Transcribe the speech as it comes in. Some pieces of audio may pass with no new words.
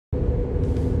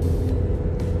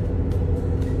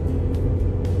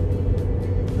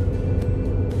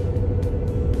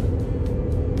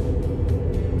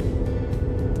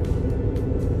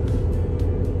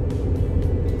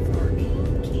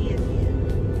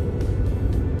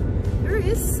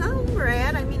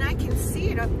red. I mean, I can see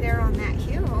it up there on that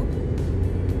hill.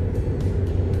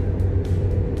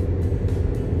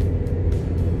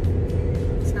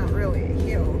 It's not really a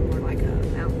hill, more like a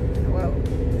mountain. Hello.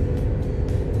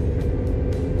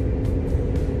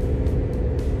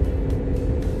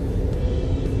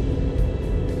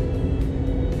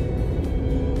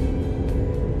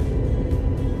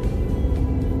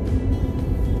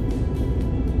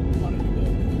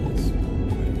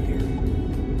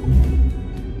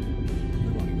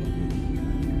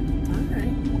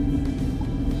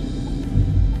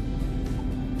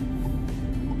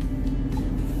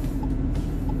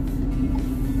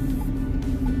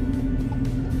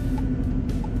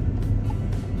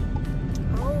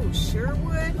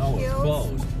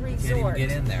 Resort.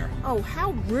 Get in there. Oh,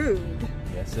 how rude.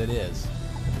 Yes, it is.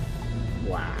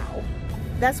 Wow.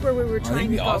 That's where we were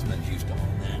trying to go. I think the Osmonds used to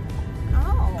own that.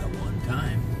 Oh. At one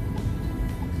time.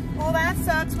 Well, that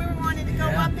sucks. We wanted to go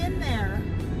up in there.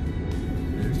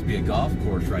 There used to be a golf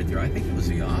course right there. I think it was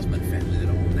the Osmond family that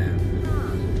owned that.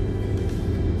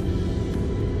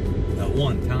 Huh. At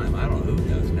one time. I don't know who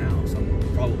does now.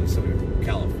 Probably somebody from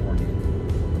California.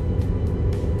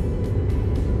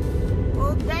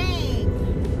 Well, dang.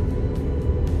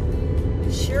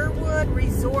 Sherwood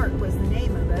Resort was the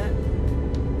name of it.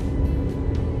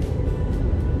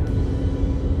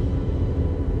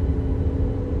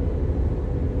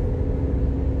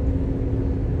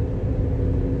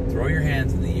 Throw your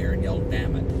hands in the air and yell,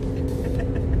 damn it.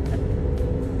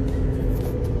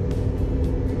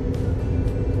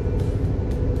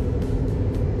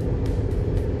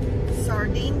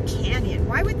 Sardine Canyon.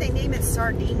 Why would they name it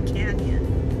Sardine Canyon?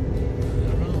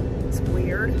 I don't know. It's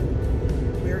weird.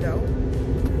 Weirdo.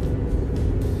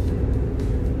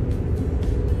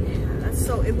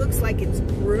 So it looks like it's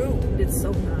groomed. It's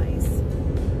so nice.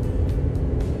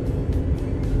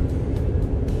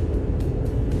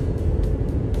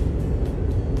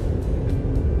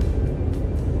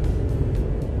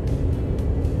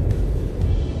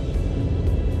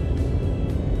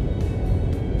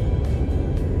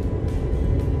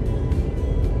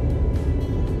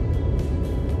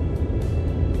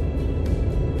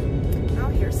 Oh,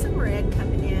 here's some red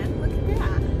coming in. Look at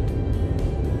that.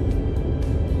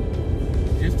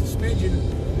 Just a smidgen.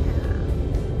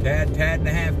 Yeah. Tad and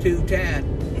a half, 2 tad.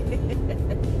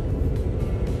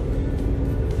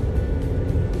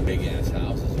 Big ass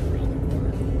houses around the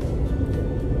corner.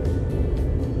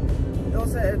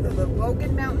 Those are the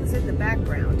Logan Mountains in the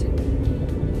background.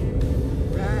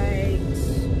 Right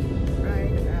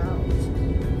about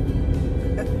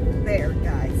there,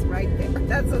 guys. Right there.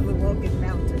 That's the Logan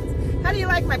Mountains. How do you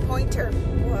like my pointer?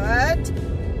 What?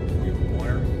 Your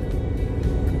pointer?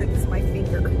 It's my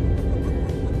finger.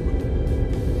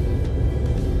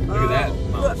 Look at that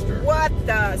monster. What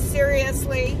the?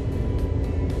 Seriously?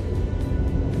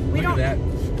 Look at that.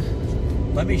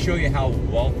 Let me show you how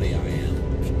wealthy I am.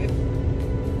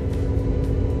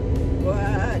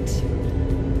 What?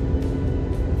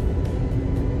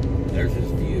 There's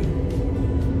his view.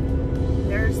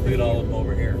 There's the Look at all of them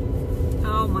over here.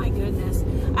 Oh my goodness.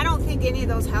 I don't think any of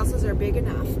those houses are big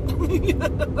enough.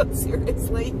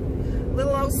 Seriously.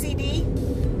 Little OCD.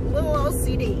 Little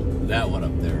OCD. That one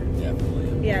up there,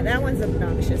 definitely. Yeah, that one's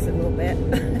obnoxious a little bit.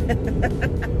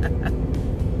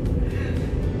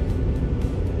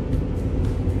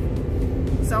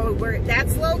 So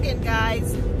that's Logan,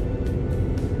 guys.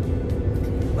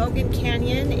 Logan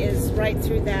Canyon is right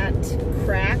through that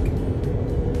crack.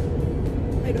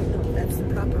 I don't know if that's the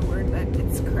proper word, but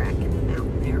it's a crack in the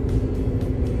mountain there.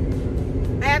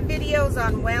 I have videos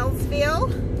on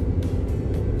Wellsville.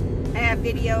 I have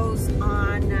videos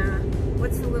on,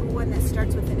 what's the little one that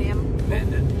starts with an M?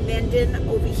 Menden. Menden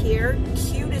over here.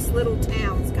 Cutest little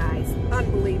towns, guys.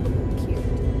 Unbelievable cute.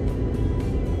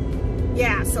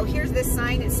 Yeah, so here's this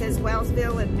sign. It says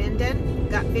Wellsville and Menden.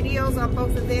 Got videos on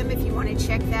both of them if you want to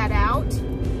check that out.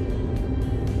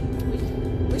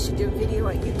 We should do a video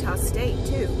at Utah State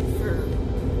too for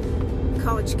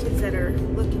college kids that are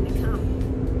looking to come.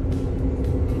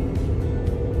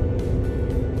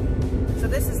 So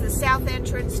this is the south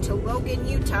entrance to Logan,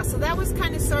 Utah. So that was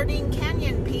kind of Sardine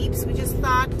Canyon, peeps. We just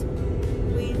thought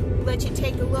we'd let you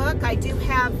take a look. I do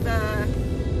have, I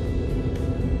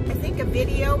think a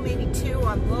video, maybe 2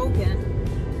 on Logan.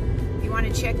 If you want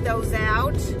to check those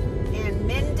out. And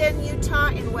Menden, Utah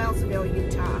and Wellsville,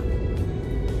 Utah.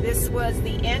 This was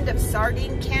the end of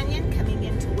Sardine Canyon coming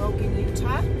into Logan,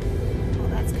 Utah. Oh,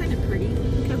 that's kind of pretty.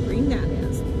 Look how green that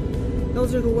is.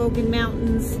 Those are the Logan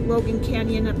Mountains, Logan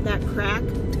Canyon up that crack.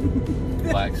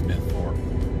 Blacksmith Fork.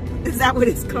 Is that what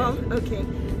it's called? Yeah. Okay.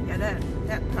 Yeah,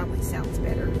 that probably sounds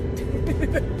better.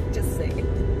 Just saying.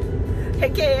 Hey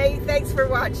Okay, thanks for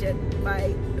watching.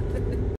 Bye.